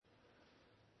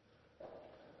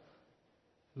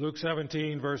Luke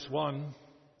 17, verse 1.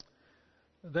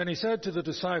 Then he said to the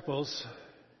disciples,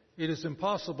 "It is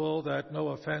impossible that no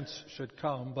offense should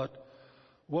come, but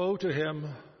woe to him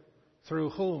through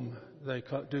whom they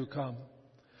do come.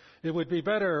 It would be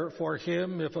better for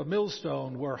him if a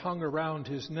millstone were hung around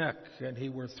his neck and he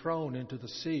were thrown into the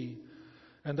sea,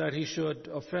 and that he should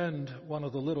offend one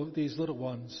of these little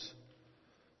ones.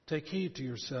 Take heed to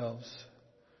yourselves.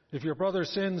 If your brother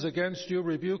sins against you,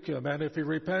 rebuke him, and if he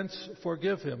repents,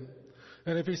 forgive him.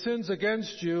 And if he sins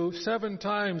against you 7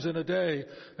 times in a day,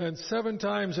 and 7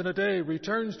 times in a day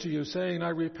returns to you, saying,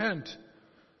 I repent,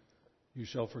 you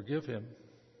shall forgive him."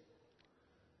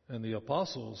 And the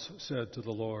apostles said to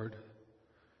the Lord,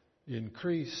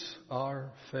 "Increase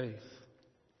our faith."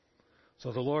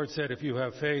 So the Lord said, "If you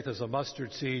have faith as a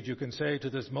mustard seed, you can say to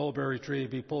this mulberry tree,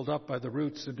 be pulled up by the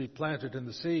roots and be planted in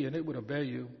the sea, and it would obey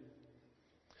you.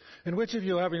 And which of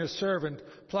you, having a servant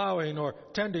plowing or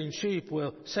tending sheep,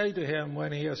 will say to him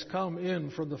when he has come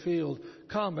in from the field,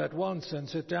 come at once and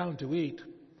sit down to eat?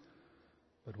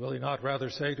 But will he not rather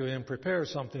say to him, prepare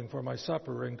something for my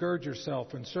supper, and gird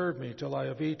yourself and serve me till I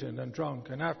have eaten and drunk,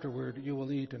 and afterward you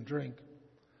will eat and drink?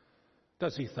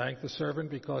 Does he thank the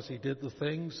servant because he did the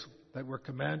things that were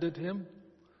commanded him?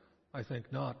 I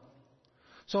think not.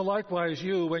 So likewise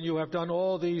you, when you have done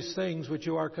all these things which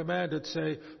you are commanded,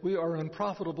 say, we are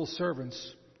unprofitable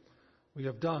servants. We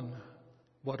have done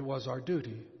what was our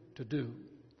duty to do."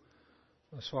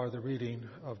 Thus far the reading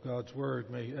of God's Word.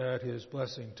 May add His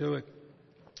blessing to it.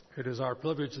 It is our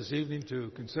privilege this evening to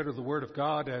consider the Word of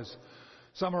God as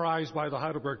summarized by the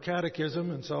Heidelberg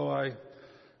Catechism, and so I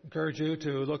encourage you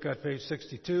to look at page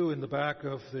 62 in the back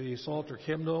of the Psalter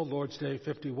hymnal, Lord's Day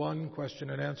 51,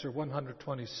 question and answer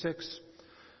 126,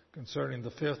 concerning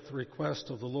the 5th request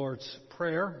of the Lord's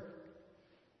Prayer.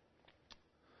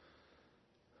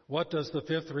 What does the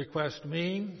 5th request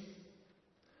mean?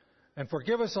 "And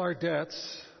forgive us our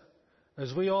debts,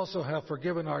 as we also have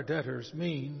forgiven our debtors,"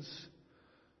 means,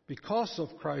 because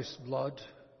of Christ's blood,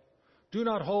 do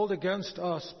not hold against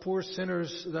us, poor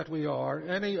sinners that we are,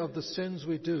 any of the sins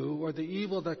we do or the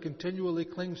evil that continually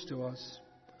clings to us.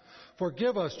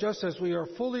 Forgive us just as we are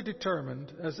fully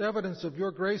determined, as evidence of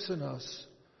your grace in us,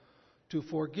 to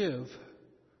forgive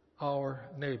our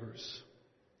neighbors.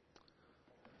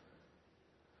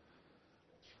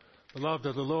 Beloved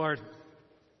of the Lord,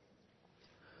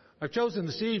 I've chosen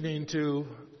this evening to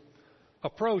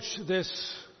approach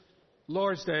this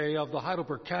Lord's Day of the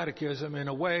Heidelberg Catechism in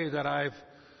a way that I've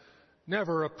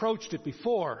never approached it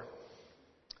before.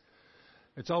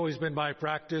 It's always been my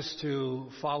practice to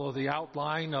follow the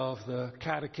outline of the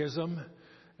Catechism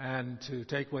and to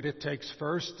take what it takes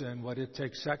first and what it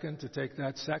takes second to take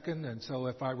that second. And so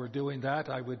if I were doing that,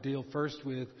 I would deal first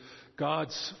with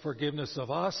God's forgiveness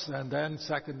of us, and then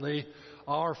secondly,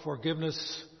 our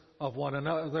forgiveness of one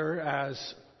another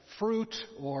as fruit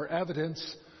or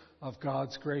evidence of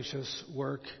God's gracious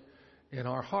work in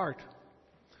our heart.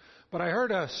 But I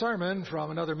heard a sermon from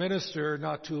another minister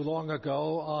not too long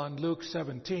ago on Luke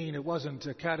 17. It wasn't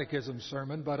a catechism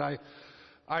sermon, but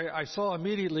I saw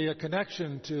immediately a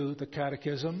connection to the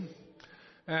catechism,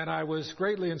 and I was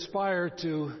greatly inspired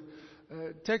to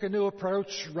take a new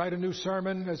approach, write a new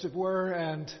sermon, as it were,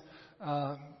 and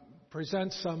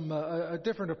present a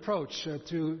different approach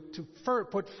to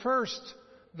put first,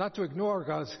 not to ignore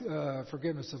God's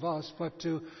forgiveness of us, but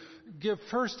to give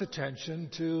first attention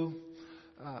to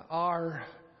our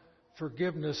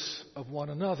forgiveness of one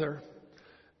another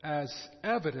as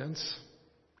evidence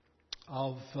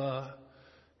of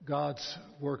God's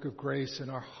work of grace in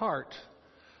our heart.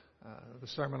 The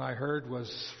sermon I heard was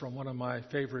from one of my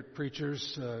favorite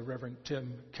preachers, Reverend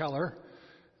Tim Keller,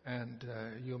 and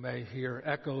you may hear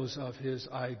echoes of his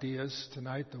ideas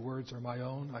tonight. The words are my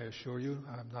own, I assure you.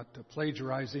 I'm not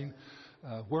plagiarizing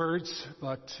words,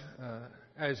 but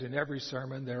as in every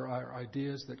sermon, there are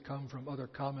ideas that come from other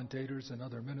commentators and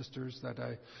other ministers that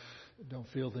I don't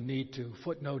feel the need to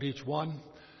footnote each one.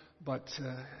 But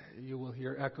you will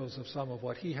hear echoes of some of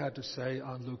what he had to say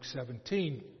on Luke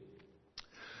 17.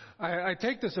 I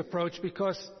take this approach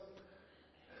because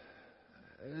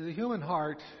the human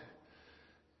heart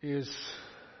is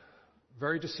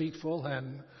very deceitful,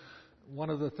 and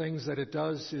one of the things that it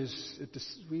does is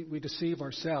we deceive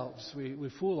ourselves. We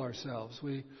fool ourselves.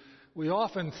 We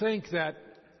often think that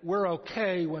we're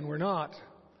okay when we're not.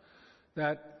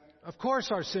 That, of course,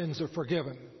 our sins are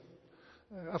forgiven.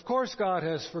 Of course God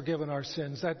has forgiven our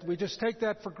sins, that we just take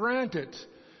that for granted,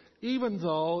 even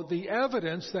though the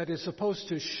evidence that is supposed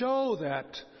to show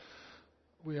that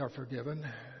we are forgiven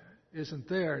isn't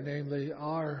there, namely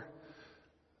our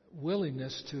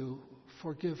willingness to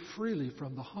forgive freely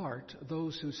from the heart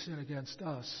those who sin against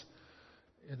us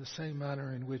in the same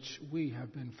manner in which we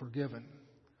have been forgiven.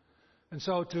 And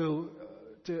so to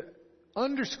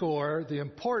underscore the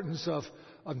importance of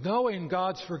knowing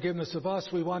God's forgiveness of us,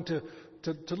 we want to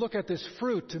look at this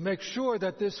fruit, to make sure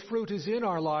that this fruit is in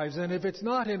our lives. And if it's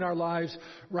not in our lives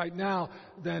right now,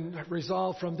 then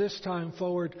resolve from this time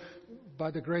forward, by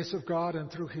the grace of God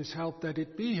and through His help, that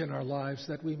it be in our lives,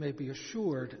 that we may be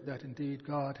assured that indeed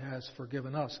God has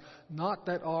forgiven us. Not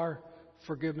that our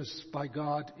forgiveness by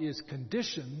God is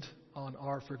conditioned on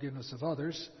our forgiveness of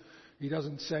others. He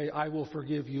doesn't say, I will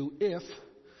forgive you if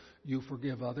you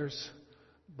forgive others,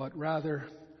 but rather,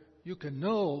 you can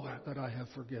know that I have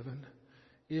forgiven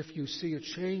if you see a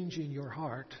change in your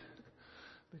heart,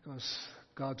 because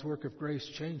God's work of grace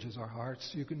changes our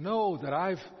hearts. You can know that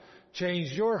I've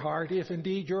changed your heart if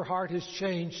indeed your heart has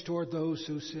changed toward those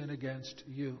who sin against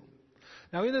you.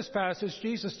 Now in this passage,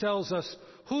 Jesus tells us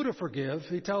who to forgive,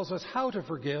 He tells us how to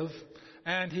forgive,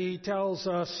 and He tells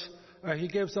us, He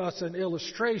gives us an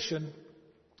illustration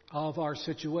of our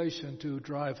situation to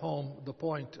drive home the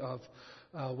point of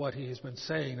what He has been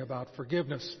saying about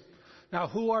forgiveness. Now,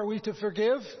 who are we to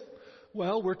forgive?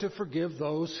 Well, we're to forgive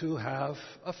those who have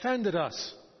offended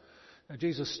us. Now,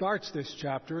 Jesus starts this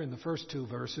chapter in the first 2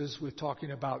 verses with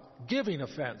talking about giving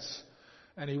offense.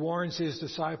 And He warns His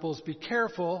disciples, be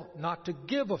careful not to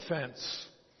give offense.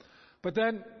 But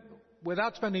then,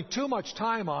 without spending too much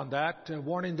time on that,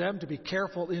 warning them to be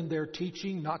careful in their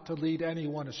teaching, not to lead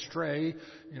anyone astray.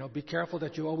 Be careful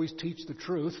that you always teach the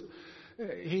truth.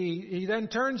 He then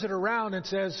turns it around and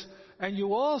says, and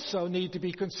you also need to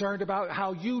be concerned about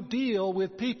how you deal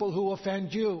with people who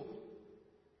offend you.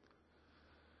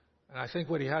 And I think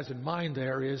what He has in mind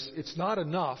there is, it's not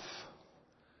enough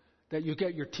that you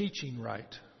get your teaching right.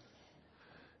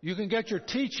 You can get your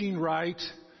teaching right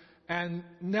and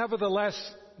nevertheless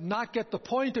not get the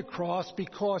point across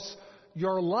because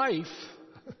your life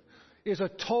is a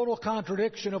total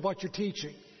contradiction of what you're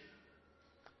teaching.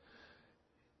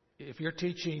 If you're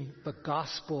teaching the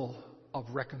gospel of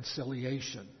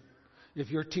reconciliation, if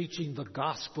you're teaching the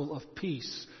gospel of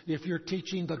peace, if you're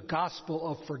teaching the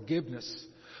gospel of forgiveness,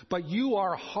 but you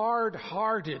are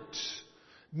hard-hearted,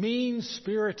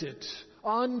 mean-spirited,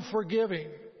 unforgiving,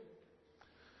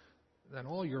 then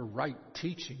all your right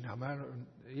teaching, no matter,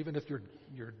 even if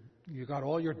you got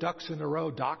all your ducks in a row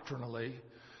doctrinally,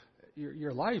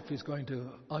 your life is going to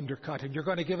undercut, and you're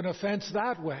going to give an offense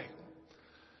that way.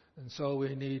 And so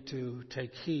we need to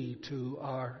take heed to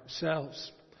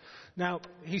ourselves. Now,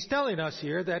 He's telling us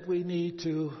here that we need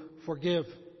to forgive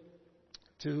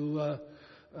those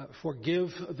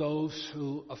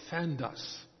who offend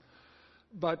us.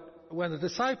 But when the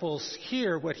disciples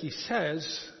hear what He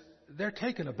says, they're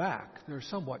taken aback. They're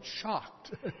somewhat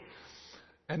shocked.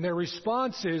 And their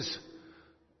response is,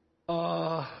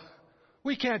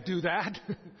 we can't do that.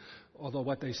 Although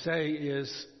what they say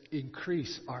is,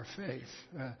 increase our faith.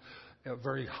 A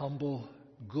very humble,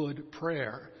 good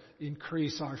prayer.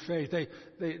 Increase our faith.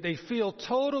 They feel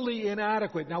totally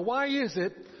inadequate. Now, why is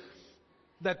it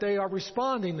that they are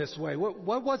responding this way?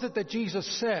 What was it that Jesus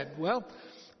said? Well,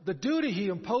 the duty He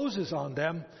imposes on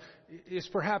them is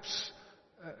perhaps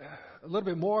a little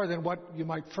bit more than what you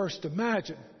might first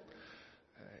imagine.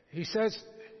 He says,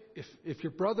 if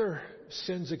your brother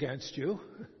sins against you,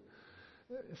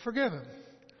 forgive him.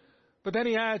 But then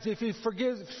He adds, if he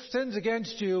sins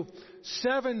against you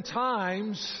 7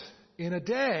 times in a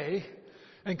day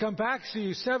and comes back to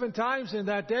you 7 times in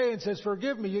that day and says,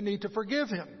 forgive me, you need to forgive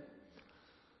him.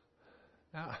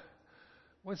 Now,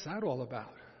 what's that all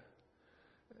about?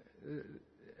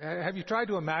 Have you tried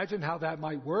to imagine how that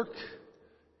might work?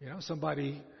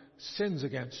 Somebody sins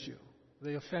against you.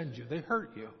 They offend you. They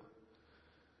hurt you.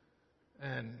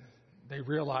 And they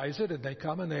realize it and they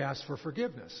come and they ask for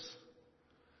forgiveness.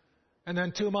 And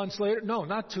then 2 months later, no,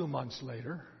 not 2 months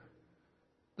later,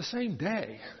 the same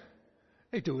day,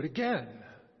 they do it again.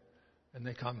 And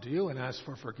they come to you and ask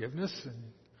for forgiveness. And,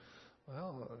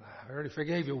 well, I already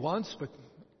forgave you once, but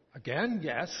again,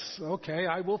 yes, okay,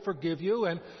 I will forgive you.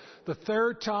 And the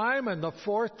 3rd time and the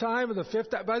 4th time and the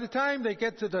 5th time, by the time they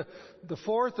get to the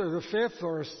 4th or the 5th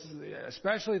or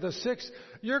especially the 6th,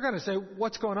 you're going to say,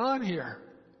 what's going on here?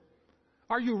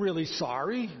 Are you really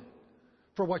sorry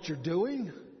for what you're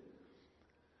doing?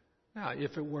 Now,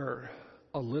 if it were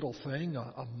a little thing,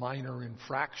 a minor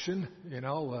infraction,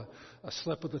 a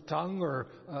slip of the tongue or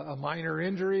a minor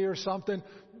injury or something,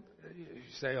 you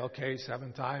say, okay,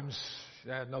 7 times,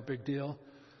 yeah, no big deal.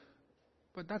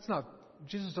 But that's not,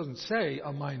 Jesus doesn't say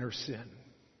a minor sin.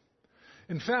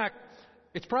 In fact,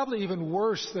 it's probably even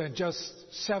worse than just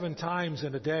 7 times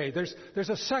in a day. There's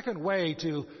a second way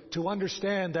to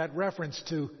understand that reference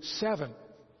to 7.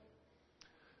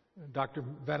 Dr.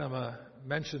 Venema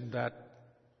mentioned that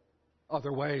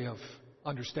other way of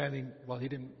understanding. Well, he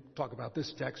didn't talk about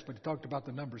this text, but he talked about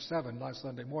the number 7 last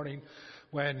Sunday morning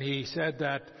when he said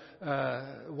that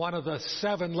one of the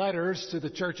 7 letters to the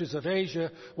churches of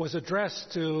Asia was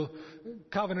addressed to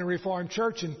Covenant Reformed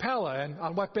Church in Pella. And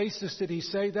on what basis did he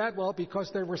say that? Well, because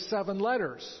there were 7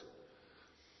 letters.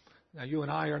 Now, you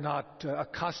and I are not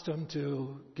accustomed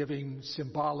to giving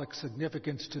symbolic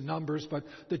significance to numbers, but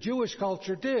the Jewish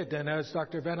culture did. And as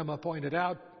Dr. Venema pointed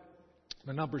out,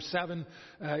 the number 7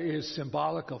 is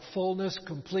symbolic of fullness,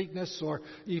 completeness, or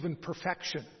even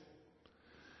perfection.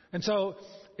 And so,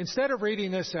 instead of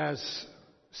reading this as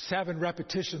 7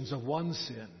 repetitions of one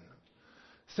sin,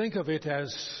 think of it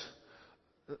as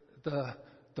the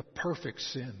perfect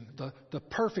sin, the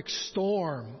perfect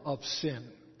storm of sin.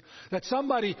 That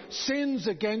somebody sins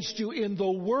against you in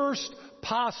the worst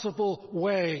possible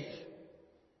way.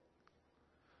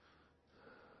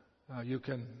 You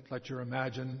can let your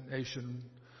imagination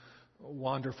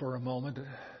wander for a moment.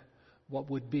 What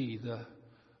would be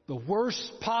the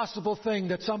worst possible thing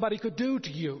that somebody could do to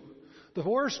you? The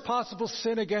worst possible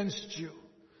sin against you?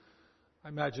 I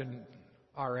imagine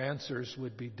our answers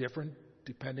would be different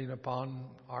depending upon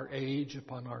our age,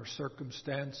 upon our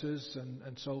circumstances,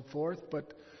 and so forth.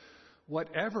 But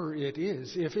whatever it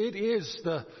is, if it is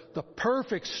the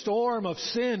perfect storm of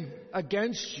sin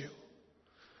against you,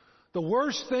 the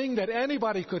worst thing that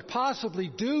anybody could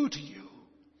possibly do to you,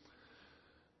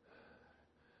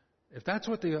 if that's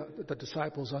what the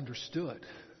disciples understood,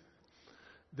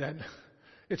 then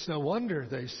it's no wonder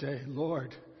they say,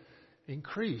 Lord,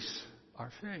 increase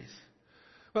our faith.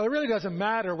 Well, it really doesn't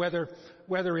matter whether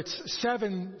it's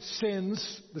 7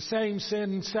 sins, the same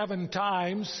sin 7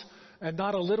 times, and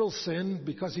not a little sin,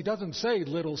 because he doesn't say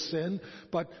little sin,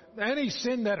 but any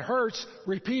sin that hurts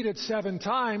repeated 7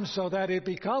 times so that it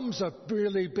becomes a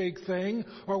really big thing,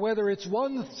 or whether it's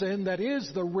one sin that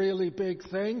is the really big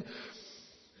thing,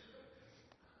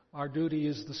 our duty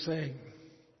is the same.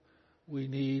 We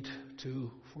need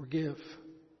to forgive.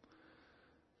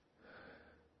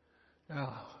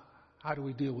 Now, how do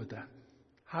we deal with that?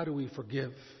 How do we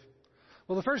forgive?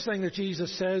 Well, the first thing that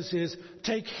Jesus says is,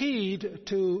 take heed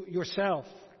to yourself.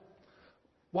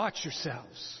 Watch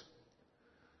yourselves.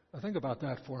 Now think about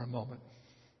that for a moment.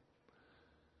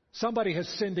 Somebody has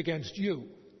sinned against you.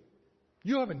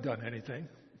 You haven't done anything.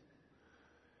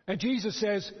 And Jesus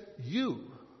says, you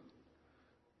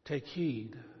take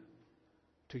heed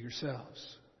to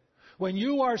yourselves. When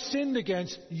you are sinned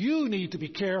against, you need to be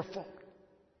careful.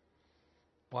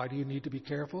 Why do you need to be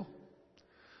careful?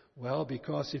 Well,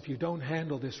 because if you don't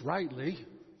handle this rightly,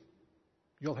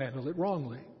 you'll handle it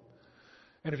wrongly.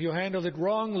 And if you handle it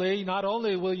wrongly, not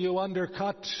only will you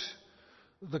undercut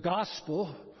the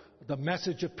gospel, the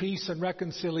message of peace and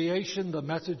reconciliation, the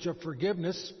message of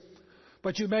forgiveness,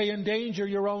 but you may endanger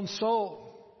your own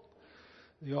soul.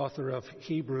 The author of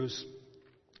Hebrews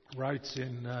writes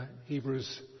in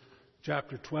Hebrews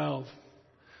chapter 12,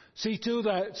 See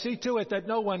to it that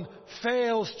no one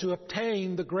fails to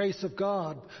obtain the grace of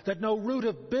God, that no root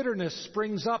of bitterness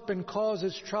springs up and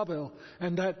causes trouble,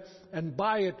 and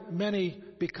by it many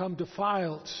become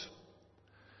defiled.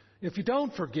 If you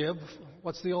don't forgive,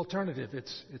 what's the alternative?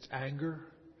 It's anger,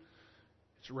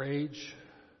 it's rage,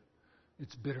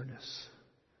 it's bitterness.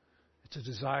 It's a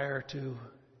desire to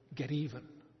get even,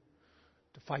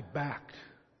 to fight back.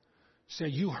 Say,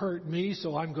 you hurt me,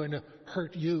 so I'm going to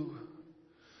hurt you.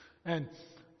 And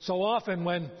so often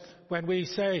when we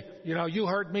say, you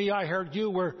hurt me, I hurt you,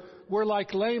 we're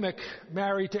like Lamech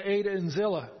married to Ada and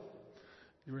Zillah.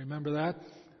 You remember that?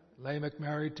 Lamech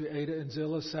married to Ada and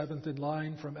Zillah, 7th in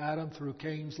line from Adam through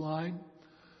Cain's line.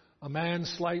 A man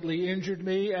slightly injured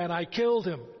me and I killed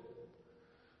him.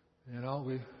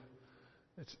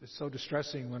 It's so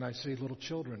distressing when I see little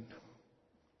children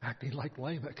acting like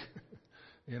Lamech.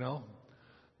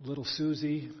 Little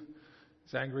Susie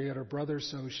is angry at her brother,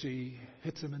 so she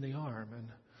hits him in the arm. And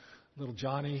little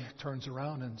Johnny turns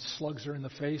around and slugs her in the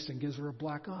face and gives her a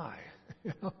black eye.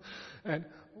 And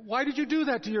why did you do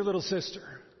that to your little sister?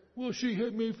 Well, she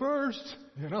hit me first.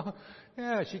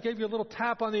 Yeah, she gave you a little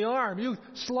tap on the arm. You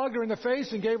slugged her in the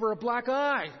face and gave her a black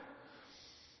eye.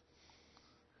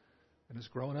 And as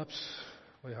grown-ups,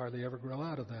 we hardly ever grow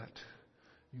out of that.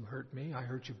 You hurt me, I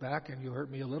hurt you back, and you hurt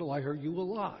me a little, I hurt you a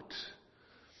lot.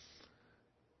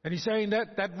 And he's saying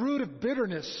that root of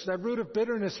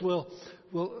bitterness will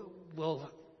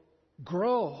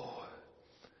grow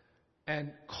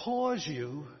and cause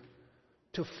you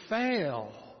to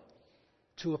fail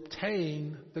to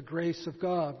obtain the grace of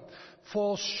God.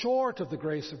 Fall short of the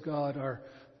grace of God, our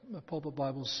pulpit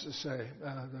Bibles say.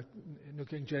 The New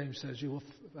King James says you will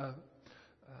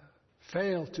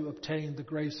fail to obtain the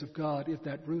grace of God if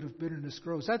that root of bitterness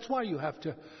grows. That's why you have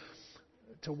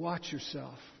to watch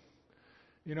yourself.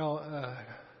 You know,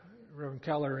 Reverend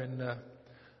Keller, in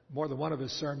more than one of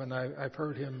his sermons, I've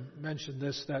heard him mention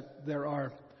this, that there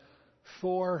are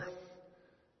 4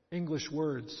 English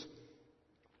words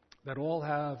that all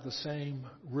have the same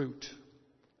root,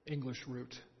 English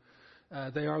root.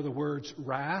 They are the words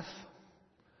wrath,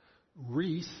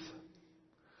 wreath,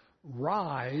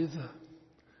 writhe,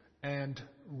 and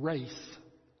wraith.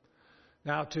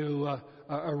 Now, to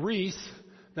a wreath,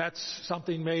 that's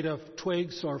something made of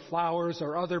twigs or flowers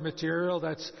or other material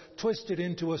that's twisted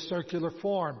into a circular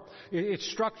form. Its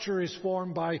structure is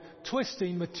formed by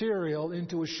twisting material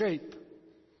into a shape.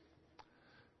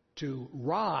 To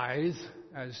writhe,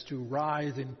 as to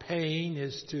writhe in pain,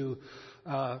 is to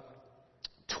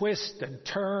twist and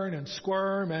turn and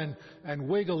squirm and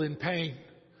wiggle in pain.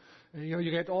 And, you know,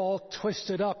 you get all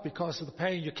twisted up because of the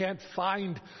pain. You can't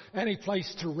find any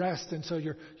place to rest, and so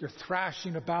you're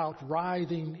thrashing about,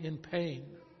 writhing in pain.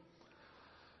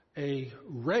 A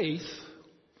wraith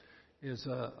is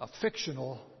a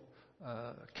fictional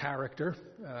character,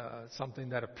 something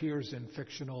that appears in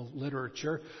fictional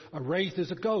literature. A wraith is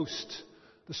a ghost,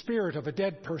 the spirit of a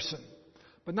dead person.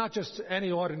 But not just any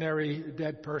ordinary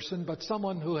dead person, but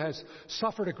someone who has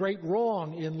suffered a great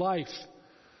wrong in life.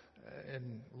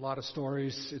 In a lot of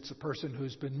stories, it's a person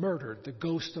who's been murdered, the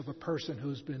ghost of a person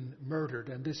who's been murdered.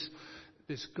 And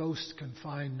this ghost can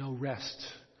find no rest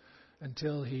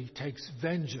until he takes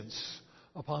vengeance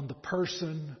upon the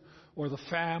person or the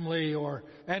family or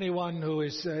anyone who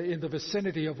is in the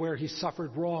vicinity of where he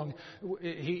suffered wrong.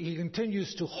 He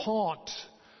continues to haunt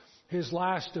his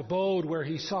last abode where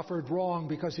he suffered wrong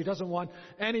because he doesn't want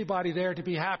anybody there to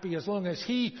be happy. As long as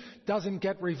he doesn't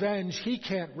get revenge, he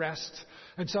can't rest.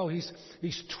 And so he's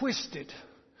twisted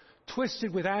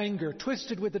with anger,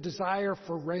 twisted with the desire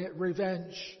for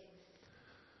revenge.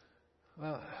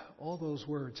 Well, all those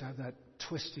words have that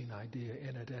twisting idea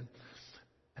in it, and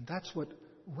that's what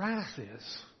wrath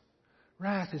is.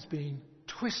 Wrath is being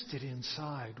twisted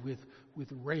inside with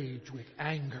rage, with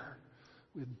anger,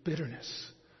 with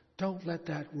bitterness. Don't let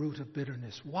that root of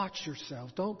bitterness. Watch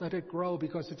yourself. Don't let it grow,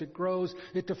 because if it grows,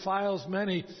 it defiles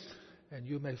many, and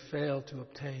you may fail to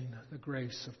obtain the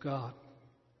grace of God.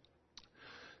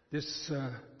 This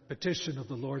petition of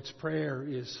the Lord's Prayer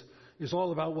is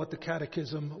all about what the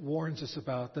Catechism warns us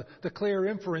about. The clear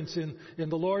inference in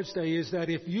the Lord's Day is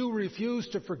that if you refuse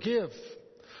to forgive,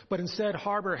 but instead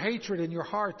harbor hatred in your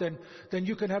heart, then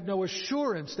you can have no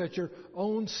assurance that your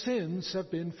own sins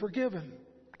have been forgiven.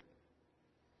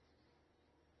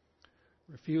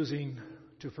 Refusing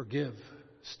to forgive,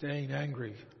 staying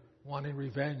angry, wanting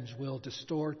revenge will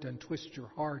distort and twist your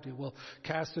heart. It will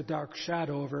cast a dark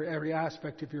shadow over every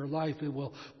aspect of your life. It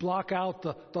will block out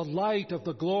the light of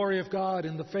the glory of God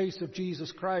in the face of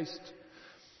Jesus Christ.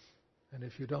 And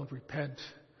if you don't repent,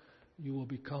 you will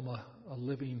become a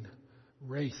living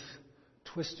wraith,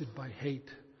 twisted by hate,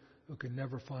 who can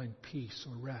never find peace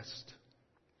or rest.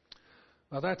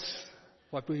 Well, that's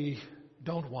what we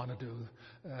don't want to do.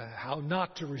 How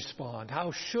not to respond.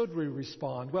 How should we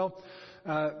respond? Well,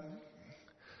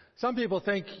 some people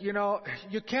think, you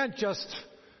can't just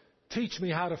teach me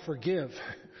how to forgive.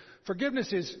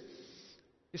 Forgiveness is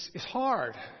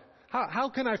hard. How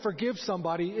can I forgive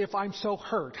somebody if I'm so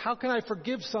hurt? How can I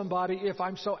forgive somebody if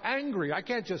I'm so angry? I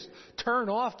can't just turn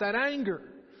off that anger.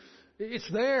 It's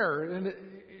there, and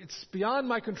it's beyond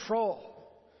my control.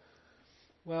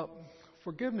 Well,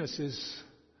 forgiveness is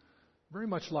very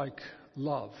much like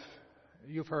love.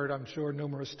 You've heard, I'm sure,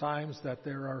 numerous times that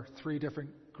there are 3 different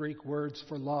Greek words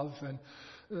for love, and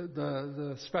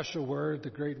the special word, the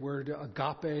great word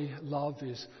agape love,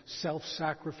 is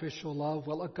self-sacrificial love.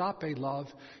 Well, agape love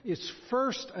is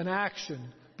first an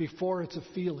action before it's a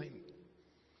feeling.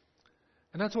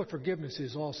 And that's what forgiveness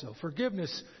is also.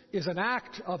 Forgiveness is an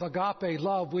act of agape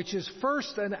love, which is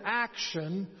first an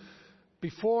action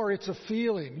before it's a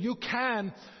feeling. You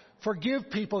can forgive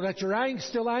people that you're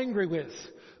still angry with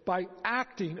by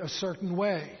acting a certain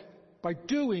way, by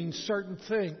doing certain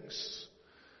things.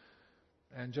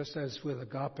 And just as with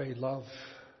agape love,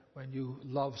 when you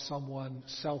love someone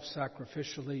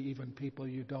self-sacrificially, even people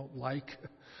you don't like,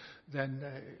 then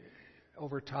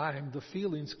over time the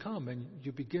feelings come and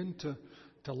you begin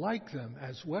to like them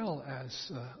as well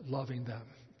as loving them.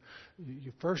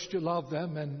 First you love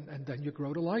them and then you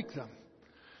grow to like them.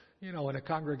 In a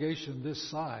congregation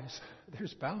this size,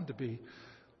 there's bound to be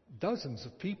dozens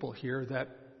of people here that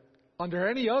under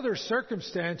any other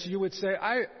circumstance, you would say,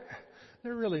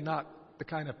 they're really not the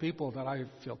kind of people that I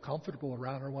feel comfortable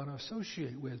around or want to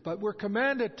associate with. But we're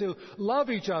commanded to love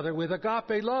each other with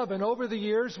agape love. And over the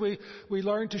years, we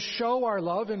learn to show our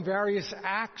love in various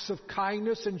acts of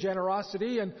kindness and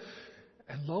generosity. And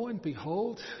lo and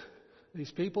behold,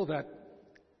 these people that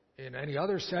in any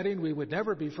other setting we would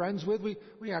never be friends with,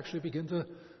 we actually begin to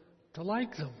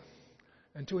like them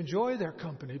and to enjoy their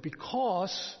company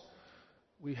because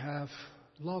we have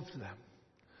loved them.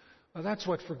 Well, that's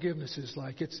what forgiveness is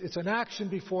like. It's an action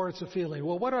before it's a feeling.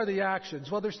 Well, what are the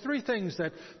actions? Well, there's three things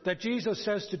that Jesus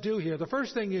says to do here. The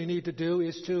first thing you need to do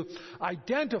is to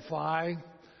identify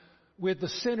with the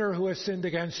sinner who has sinned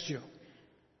against you.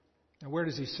 Now, where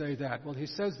does he say that? Well, he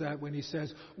says that when he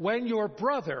says, when your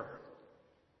brother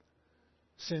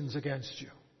sins against you.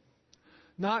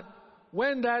 Not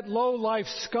when that low-life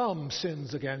scum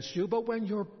sins against you, but when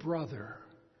your brother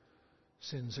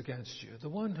sins against you. The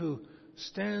one who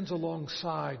stands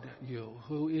alongside you,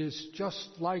 who is just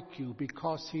like you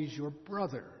because he's your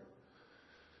brother.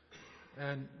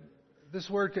 And this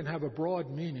word can have a broad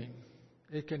meaning.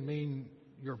 It can mean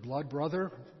your blood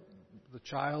brother, the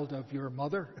child of your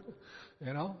mother,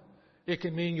 It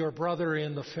can mean your brother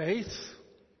in the faith.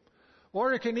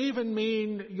 Or it can even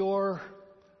mean your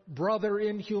brother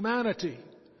in humanity.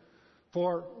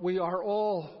 For we are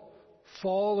all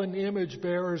fallen image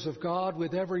bearers of God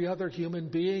with every other human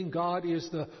being. God is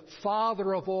the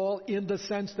Father of all in the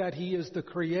sense that He is the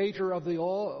creator of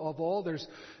all. There's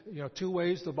two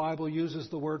ways the Bible uses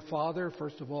the word Father.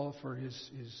 First of all, for His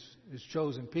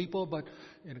chosen people, but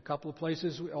in a couple of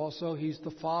places also He's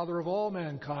the Father of all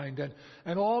mankind.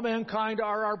 And all mankind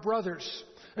are our brothers.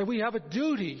 And we have a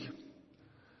duty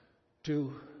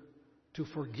to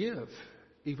forgive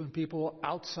even people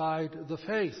outside the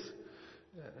faith.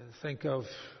 Think of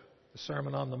the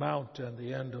Sermon on the Mount and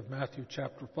the end of Matthew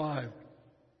chapter 5.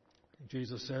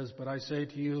 Jesus says, but I say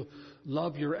to you,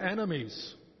 love your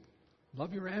enemies.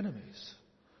 Love your enemies.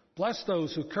 Bless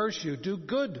those who curse you. Do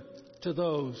good to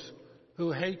those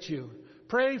who hate you.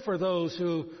 Pray for those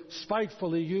who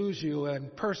spitefully use you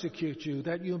and persecute you,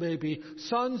 that you may be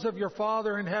sons of your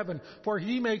Father in heaven. For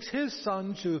He makes His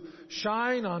sun to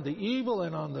shine on the evil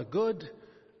and on the good,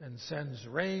 and sends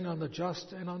rain on the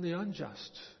just and on the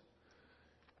unjust.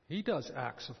 He does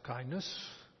acts of kindness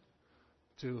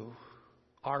to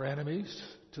our enemies,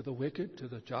 to the wicked, to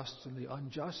the just and the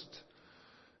unjust.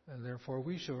 And therefore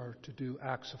we are to do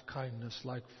acts of kindness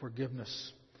like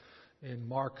forgiveness. In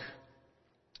Mark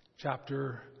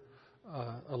chapter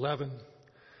 11,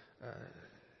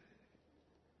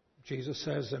 Jesus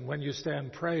says, and when you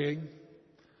stand praying,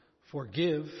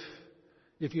 forgive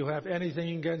if you have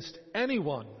anything against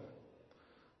anyone,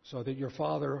 so that your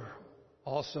Father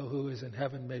also who is in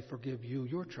heaven may forgive you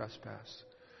your trespass.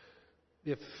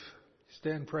 If you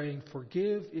stand praying,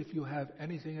 forgive if you have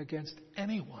anything against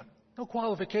anyone. No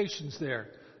qualifications there.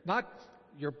 Not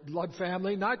your blood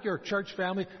family, not your church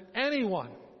family, anyone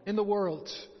in the world.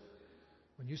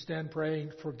 When you stand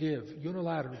praying, forgive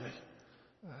unilaterally.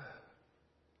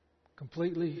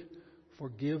 Completely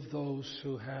forgive those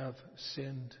who have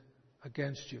sinned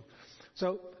against you.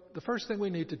 So the first thing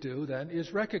we need to do then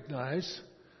is recognize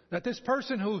that this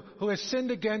person who has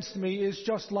sinned against me is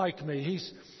just like me.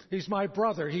 He's my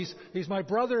brother. He's my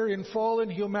brother in fallen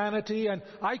humanity, and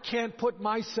I can't put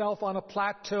myself on a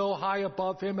plateau high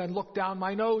above him and look down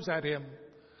my nose at him.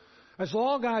 As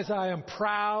long as I am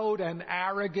proud and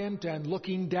arrogant and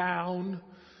looking down,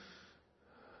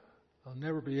 I'll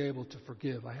never be able to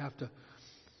forgive. I have to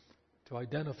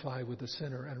identify with the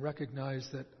sinner and recognize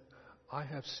that I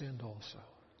have sinned also.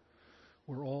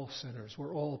 We're all sinners.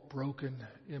 We're all broken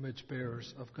image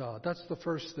bearers of God. That's the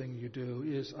first thing you do,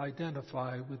 is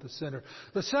identify with the sinner.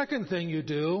 The second thing you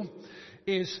do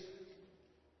is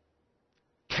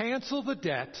cancel the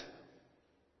debt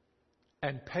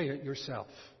and pay it yourself.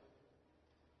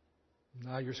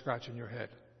 Now you're scratching your head.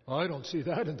 Oh, I don't see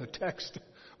that in the text.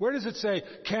 Where does it say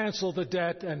cancel the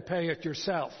debt and pay it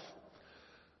yourself?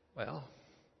 Well,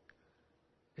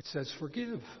 it says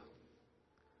forgive.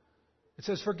 It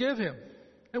says forgive him.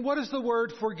 And what does the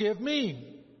word forgive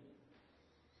mean?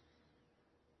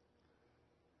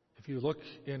 If you look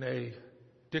in a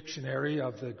dictionary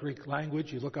of the Greek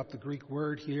language, you look up the Greek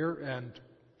word here and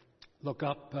look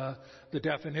up the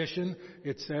definition.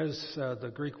 It says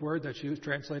the Greek word that's used,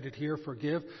 translated here,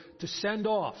 forgive, to send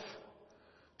off,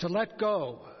 to let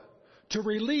go, to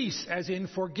release, as in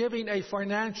forgiving a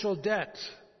financial debt.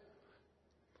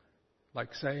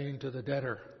 Like saying to the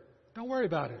debtor, don't worry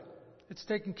about it. It's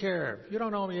taken care of. You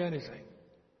don't owe me anything.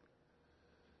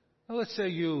 Now let's say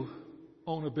you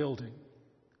own a building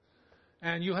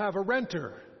and you have a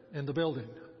renter in the building.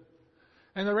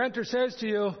 And the renter says to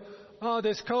you, "Oh,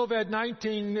 this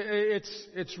COVID-19,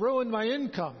 it's ruined my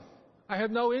income. I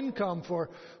have no income for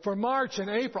March and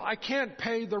April. I can't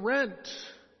pay the rent."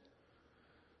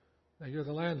 Now, you're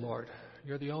the landlord.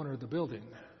 You're the owner of the building.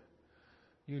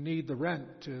 You need the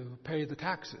rent to pay the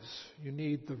taxes. You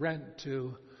need the rent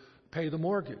to pay the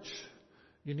mortgage.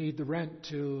 You need the rent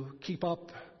to keep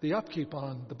up the upkeep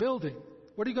on the building.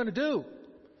 What are you going to do?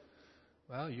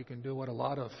 Well, you can do what a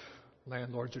lot of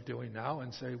landlords are doing now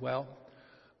and say, "Well,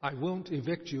 I won't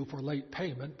evict you for late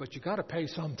payment, but you got to pay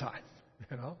sometime,"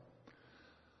 you know.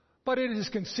 But it is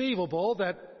conceivable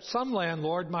that some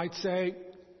landlord might say,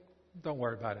 "Don't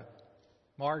worry about it.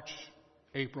 March,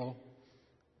 April,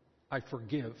 I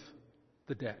forgive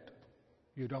the debt.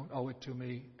 You don't owe it to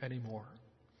me anymore.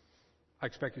 I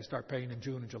expect you to start paying in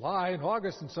June and July and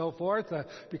August and so forth,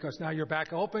 because now you're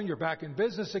back open, you're back in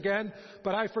business again,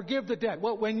 but I forgive the debt."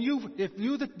 Well, if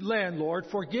you, the landlord,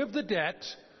 forgive the debt,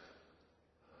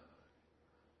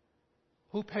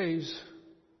 who pays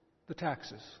the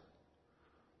taxes?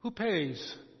 Who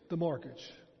pays the mortgage?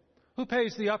 Who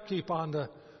pays the upkeep on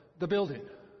the building?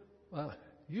 Well,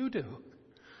 you do.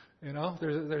 You know,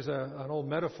 there's an old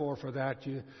metaphor for that.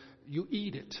 You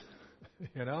eat it.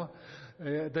 You know,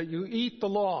 that you eat the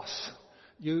loss.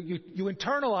 You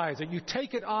internalize it. You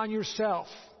take it on yourself.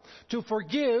 To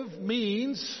forgive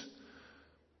means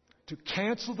to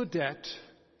cancel the debt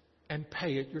and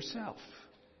pay it yourself.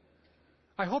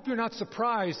 I hope you're not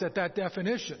surprised at that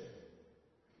definition.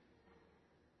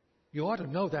 You ought to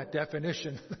know that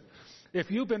definition.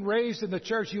 If you've been raised in the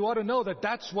church, you ought to know that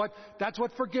that's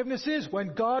what forgiveness is.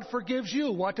 When God forgives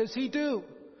you, what does He do?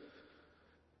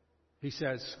 He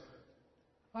says,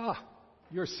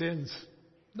 your sins,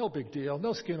 no big deal,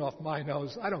 no skin off my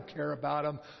nose. I don't care about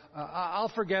them. I'll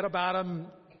forget about them.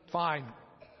 Fine.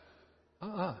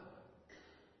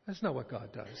 That's not what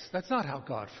God does. That's not how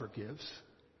God forgives.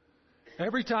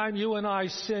 Every time you and I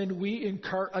sin, we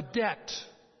incur a debt.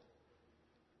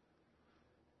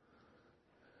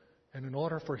 And in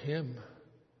order for Him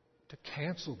to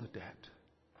cancel the debt,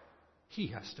 He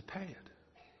has to pay it.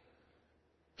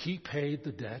 He paid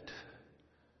the debt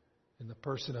in the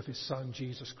person of His Son,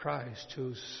 Jesus Christ,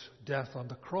 whose death on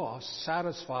the cross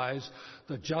satisfies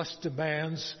the just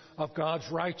demands of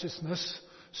God's righteousness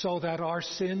so that our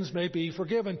sins may be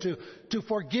forgiven. To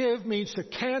forgive means to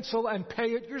cancel and pay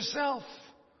it yourself.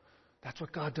 That's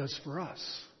what God does for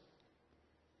us.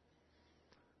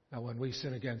 Now, when we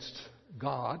sin against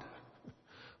God,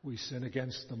 we sin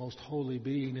against the most holy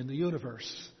being in the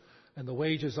universe, and the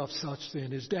wages of such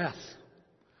sin is death.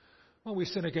 When we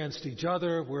sin against each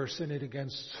other, we're sinning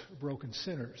against broken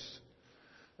sinners.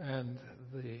 And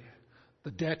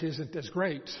the debt isn't as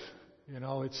great. You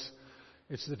know,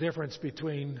 it's the difference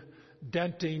between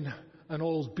denting an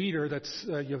old beater that's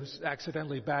you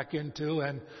accidentally back into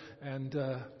and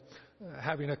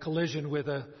having a collision with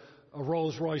a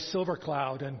Rolls-Royce Silver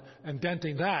Cloud and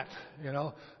denting that, you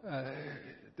know.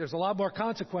 There's a lot more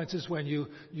consequences when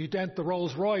you dent the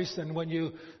Rolls-Royce than when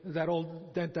you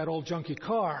dent that old junky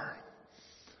car.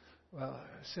 Well,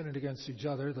 sinning against each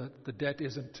other, the debt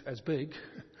isn't as big.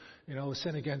 You know,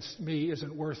 sin against me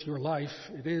isn't worth your life.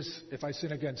 It is if I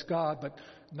sin against God, but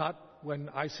not when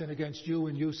I sin against you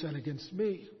and you sin against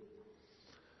me.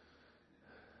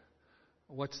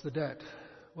 What's the debt?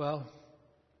 Well,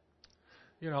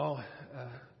 you know,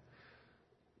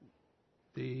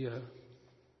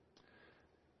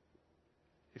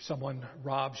 if someone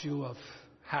robs you of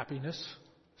happiness,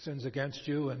 sins against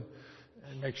you and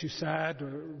makes you sad,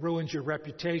 or ruins your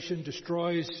reputation,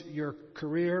 destroys your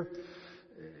career,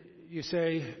 you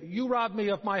say, "You robbed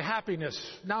me of my happiness,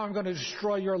 now I'm going to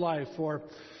destroy your life." Or,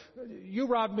 "You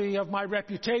robbed me of my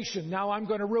reputation, now I'm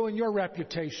going to ruin your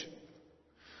reputation."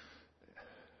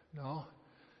 No.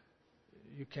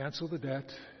 You cancel the debt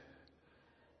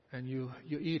and you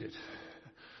eat it.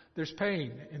 There's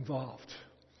pain involved.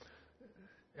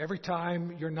 Every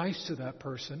time you're nice to that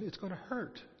person, it's going to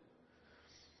hurt.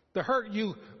 The hurt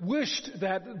you wished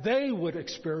that they would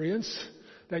experience,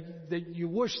 that you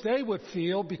wish they would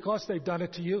feel because they've done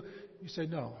it to you, you say,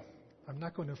 "No, I'm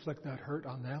not going to inflict that hurt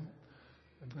on them.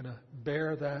 I'm going to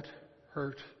bear that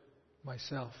hurt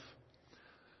myself."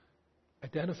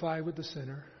 Identify with the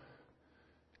sinner.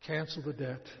 Cancel the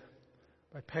debt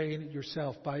by paying it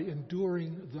yourself, by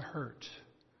enduring the hurt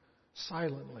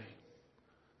silently.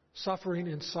 Suffering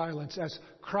in silence as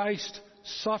Christ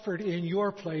suffered in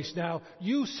your place. Now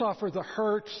you suffer the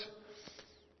hurt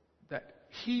that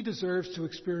He deserves to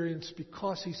experience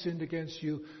because He sinned against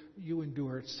you. You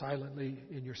endure it silently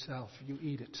in yourself. You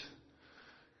eat it.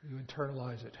 You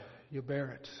internalize it. You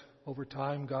bear it. over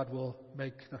time, God will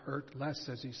make the hurt less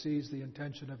as He sees the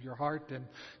intention of your heart, and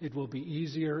it will be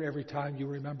easier every time you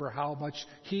remember how much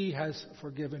He has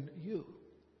forgiven you.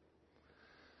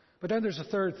 But then there's a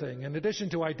third thing. In addition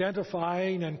to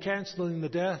identifying and canceling the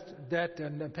debt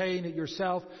and paying it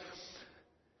yourself,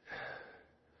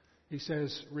 He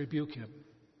says, rebuke him.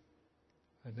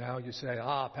 And now you say,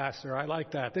 Pastor, I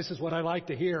like that. This is what I like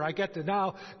to hear. I get to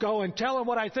now go and tell him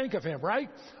what I think of him, right?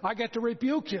 I get to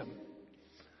rebuke him.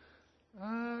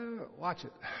 Watch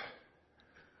it.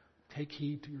 Take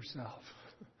heed to yourself.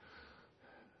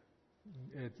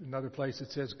 In another place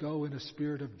it says, go in a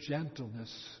spirit of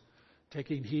gentleness,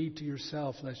 taking heed to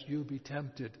yourself lest you be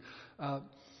tempted.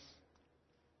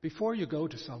 Before you go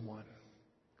to someone,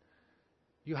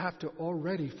 you have to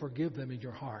already forgive them in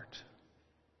your heart.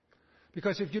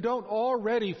 Because if you don't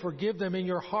already forgive them in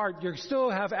your heart, you still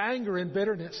have anger and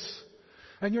bitterness.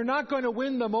 And you're not going to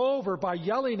win them over by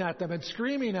yelling at them and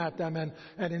screaming at them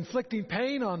and inflicting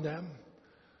pain on them.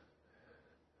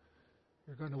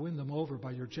 You're going to win them over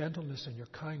by your gentleness and your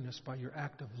kindness, by your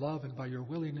act of love and by your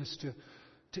willingness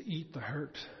to eat the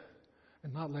hurt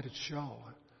and not let it show.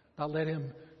 Not let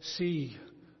him see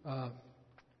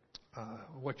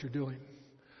what you're doing.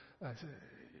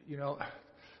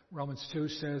 Romans 2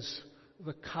 says,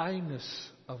 the kindness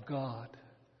of God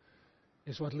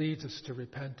is what leads us to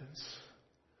repentance.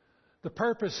 The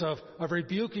purpose of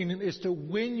rebuking is to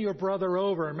win your brother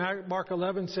over.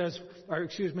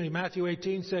 Matthew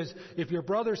 18 says, if your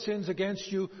brother sins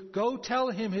against you, go tell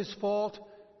him his fault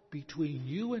between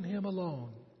you and him alone.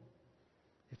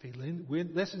 If he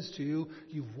listens to you,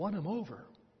 you've won him over.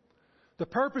 The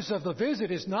purpose of the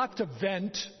visit is not to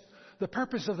vent. The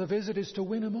purpose of the visit is to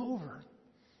win him over.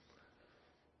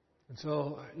 And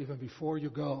so, even before you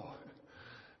go,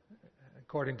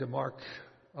 according to Mark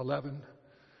 11,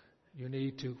 you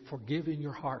need to forgive in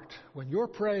your heart. When you're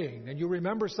praying and you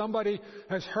remember somebody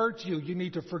has hurt you, you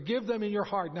need to forgive them in your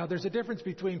heart. Now, there's a difference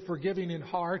between forgiving in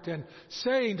heart and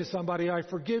saying to somebody, I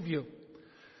forgive you.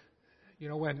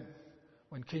 When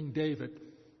King David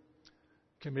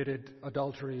committed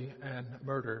adultery and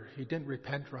murder, he didn't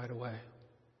repent right away.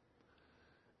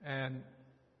 And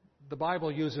the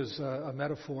Bible uses a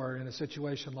metaphor in a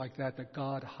situation like that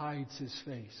God hides his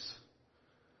face.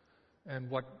 And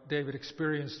what David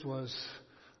experienced was,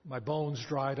 my bones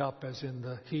dried up as in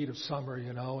the heat of summer,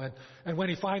 And when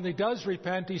he finally does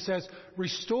repent, he says,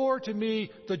 restore to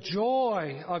me the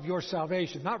joy of your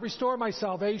salvation. Not restore my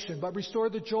salvation, but restore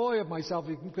the joy of my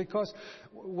salvation. Because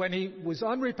when he was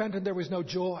unrepentant, there was no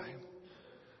joy.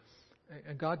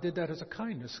 And God did that as a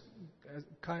kindness.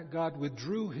 God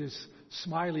withdrew his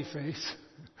smiley face.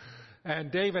 And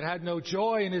David had no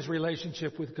joy in his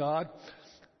relationship with God.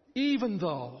 Even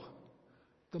though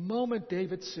the moment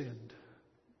David sinned,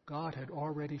 God had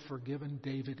already forgiven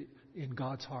David in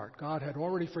God's heart. God had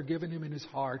already forgiven him in his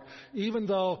heart. Even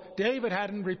though David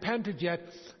hadn't repented yet,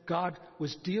 God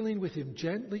was dealing with him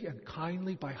gently and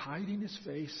kindly by hiding his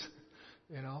face.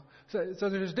 So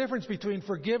there's a difference between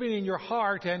forgiving in your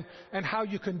heart and how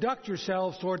you conduct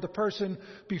yourselves toward the person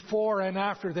before and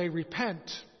after they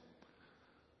repent.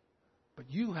 But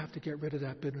you have to get rid of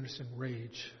that bitterness and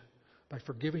rage by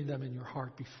forgiving them in your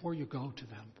heart before you go to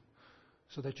them,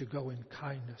 so that you go in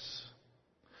kindness.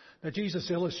 Now, Jesus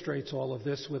illustrates all of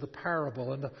this with a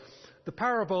parable, and the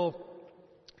parable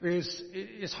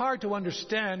is hard to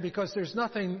understand because there's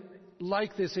nothing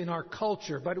like this in our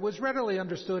culture, but it was readily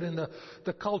understood in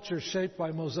the culture shaped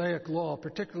by Mosaic law,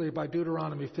 particularly by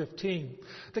Deuteronomy 15.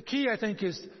 The key, I think,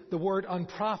 is the word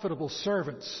unprofitable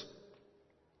servants.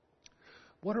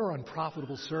 What are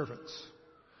unprofitable servants?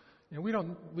 We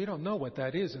don't know what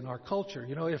that is in our culture.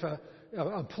 If an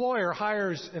employer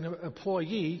hires an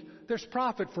employee, there's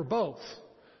profit for both.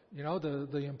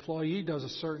 The employee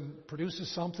produces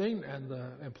something, and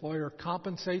the employer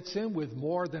compensates him with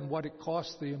more than what it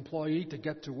costs the employee to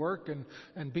get to work and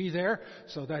be there,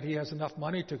 so that he has enough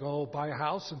money to go buy a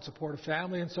house and support a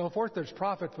family and so forth. There's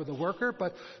profit for the worker,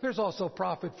 but there's also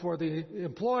profit for the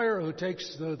employer who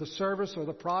takes the service or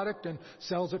the product and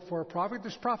sells it for a profit.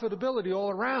 There's profitability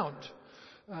all around.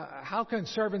 How can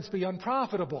servants be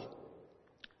unprofitable?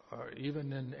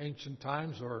 Even in ancient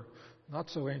times, or not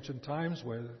so ancient times,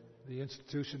 where the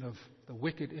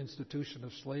wicked institution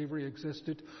of slavery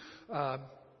existed,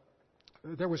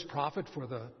 there was profit for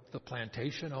the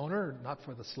plantation owner, not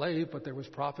for the slave, but there was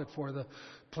profit for the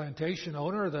plantation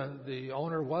owner. The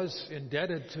owner was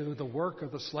indebted to the work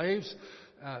of the slaves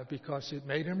because it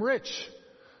made him rich.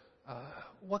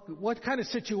 what kind of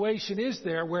situation is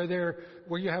there where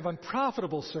you have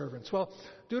unprofitable servants? Well,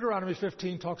 Deuteronomy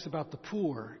 15 talks about the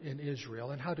poor in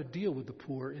Israel and how to deal with the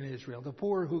poor in Israel. The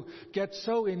poor who get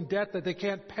so in debt that they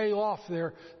can't pay off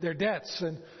their debts.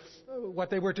 And what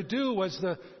they were to do was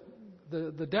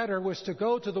the debtor was to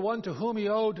go to the one to whom he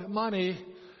owed money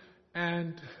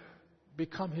and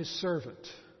become his servant.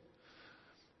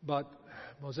 But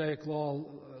Mosaic law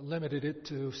limited it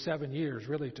to 7 years,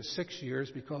 really to 6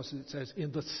 years, because it says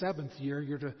in the 7th year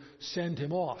you're to send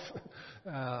him off.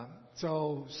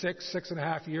 So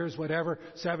 6.5 years, whatever,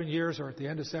 7 years, or at the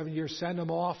end of 7 years, send him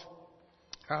off.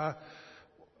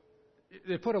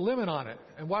 They put a limit on it.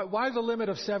 And why the limit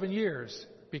of 7 years?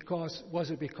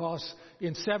 Was it because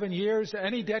in 7 years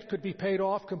any debt could be paid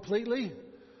off completely?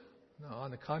 No, on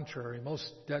the contrary,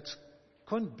 most debts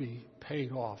couldn't be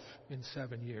paid off in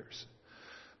 7 years.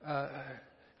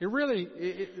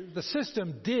 The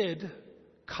system did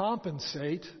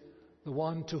compensate the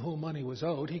one to whom money was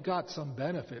owed. He got some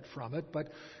benefit from it,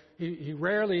 but he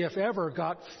rarely, if ever,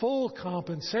 got full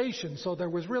compensation, so there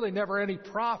was really never any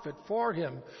profit for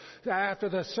him. After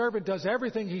the servant does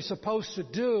everything he's supposed to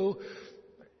do,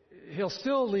 he'll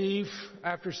still leave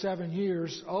after 7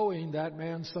 years owing that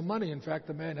man some money. In fact,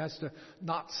 the man has to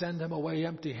not send him away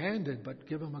empty-handed, but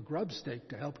give him a grub stake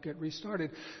to help get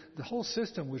restarted. The whole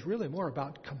system was really more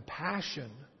about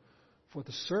compassion for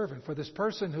the servant, for this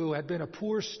person who had been a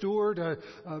poor steward,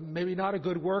 maybe not a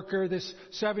good worker. This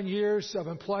 7 years of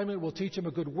employment will teach him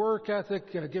a good work ethic,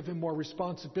 give him more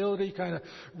responsibility, kind of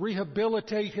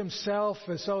rehabilitate himself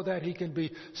so that he can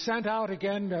be sent out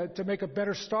again to make a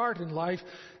better start in life,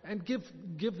 and give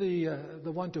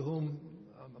the one to whom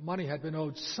money had been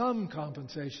owed some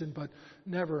compensation, but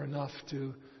never enough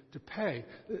to pay.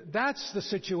 That's the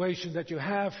situation that you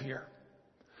have here.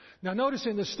 Now notice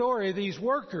in the story, these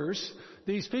workers,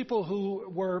 these people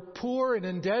who were poor and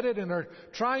indebted and are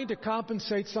trying to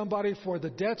compensate somebody for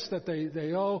the debts that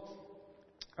they owe,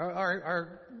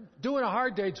 are doing a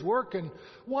hard day's work and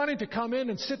wanting to come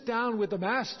in and sit down with the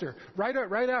master. Right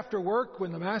after work,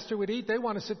 when the master would eat, they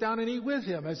want to sit down and eat with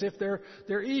him as if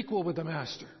they're equal with the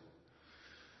master.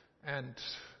 And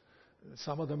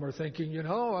some of them are thinking,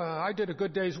 I did a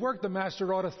good day's work, the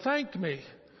master ought to thank me.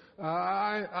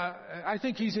 I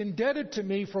think he's indebted to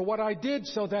me for what I did,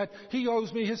 so that he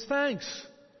owes me his thanks.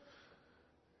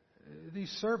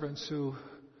 These servants who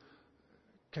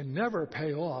can never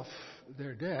pay off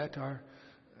their debt are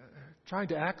trying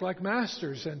to act like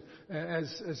masters, and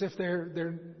as if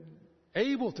they're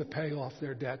able to pay off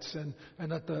their debts, and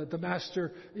that the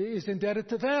master is indebted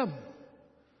to them.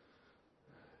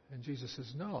 And Jesus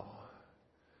says, no.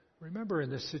 Remember in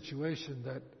this situation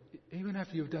that even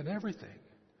after you've done everything,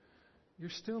 you're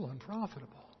still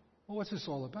unprofitable. Well, what's this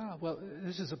all about? Well,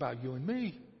 this is about you and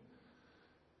me.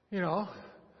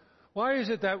 Why is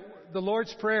it that the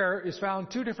Lord's Prayer is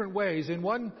found two different ways? In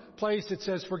one place it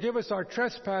says, forgive us our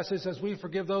trespasses as we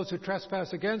forgive those who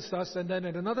trespass against us. And then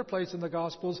in another place in the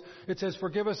Gospels it says,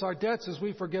 forgive us our debts as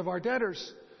we forgive our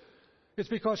debtors. It's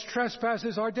because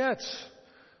trespasses are debts.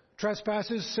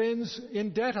 Trespasses, sins,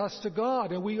 indebt us to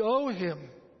God, and we owe Him.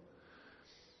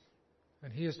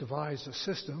 And He has devised a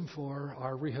system for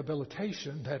our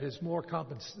rehabilitation that is more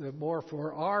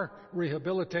for our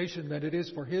rehabilitation than it is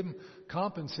for Him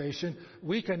compensation.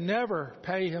 We can never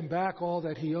pay Him back all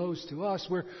that He owes to us.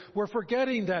 We're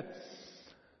forgetting that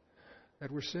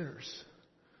we're sinners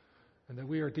and that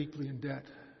we are deeply in debt.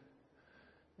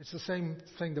 It's the same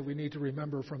thing that we need to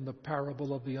remember from the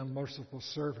parable of the unmerciful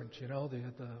servant.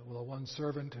 The one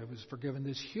servant who was forgiven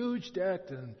this huge debt,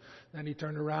 and then he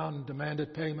turned around and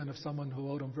demanded payment of someone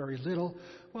who owed him very little.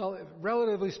 Well,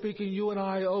 relatively speaking, you and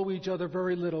I owe each other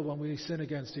very little when we sin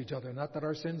against each other. Not that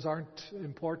our sins aren't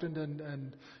important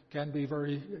and can be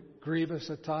very grievous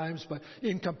at times, but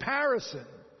in comparison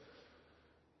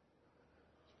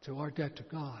to our debt to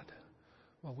God,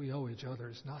 what we owe each other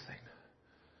is nothing.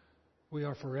 We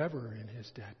are forever in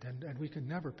His debt, and we can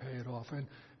never pay it off.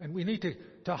 And we need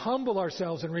to humble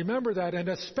ourselves and remember that. And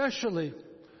especially,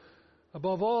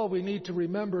 above all, we need to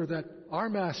remember that our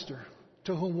Master,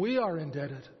 to whom we are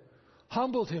indebted,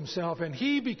 humbled Himself, and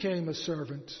He became a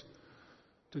servant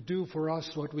to do for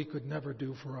us what we could never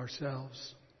do for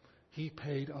ourselves. He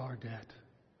paid our debt.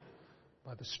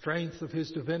 By the strength of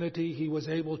His divinity, He was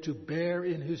able to bear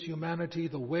in His humanity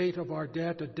the weight of our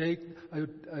debt,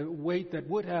 a weight that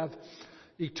would have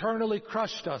eternally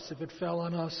crushed us if it fell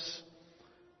on us.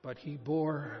 But He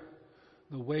bore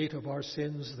the weight of our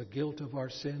sins, the guilt of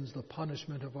our sins, the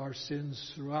punishment of our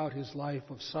sins throughout His life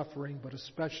of suffering, but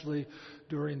especially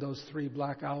during those 3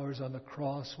 black hours on the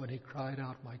cross when He cried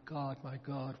out, my God,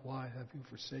 why have you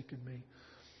forsaken me?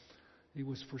 He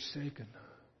was forsaken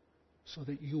so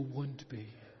that you wouldn't be,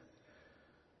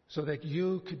 so that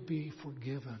you could be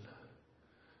forgiven.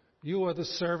 You are the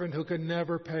servant who can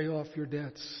never pay off your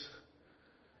debts,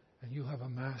 and you have a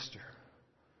master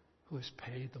who has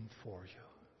paid them for you.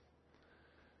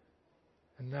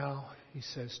 And now he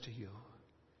says to you,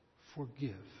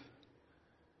 forgive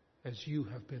as you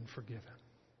have been forgiven.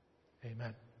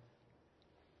 Amen.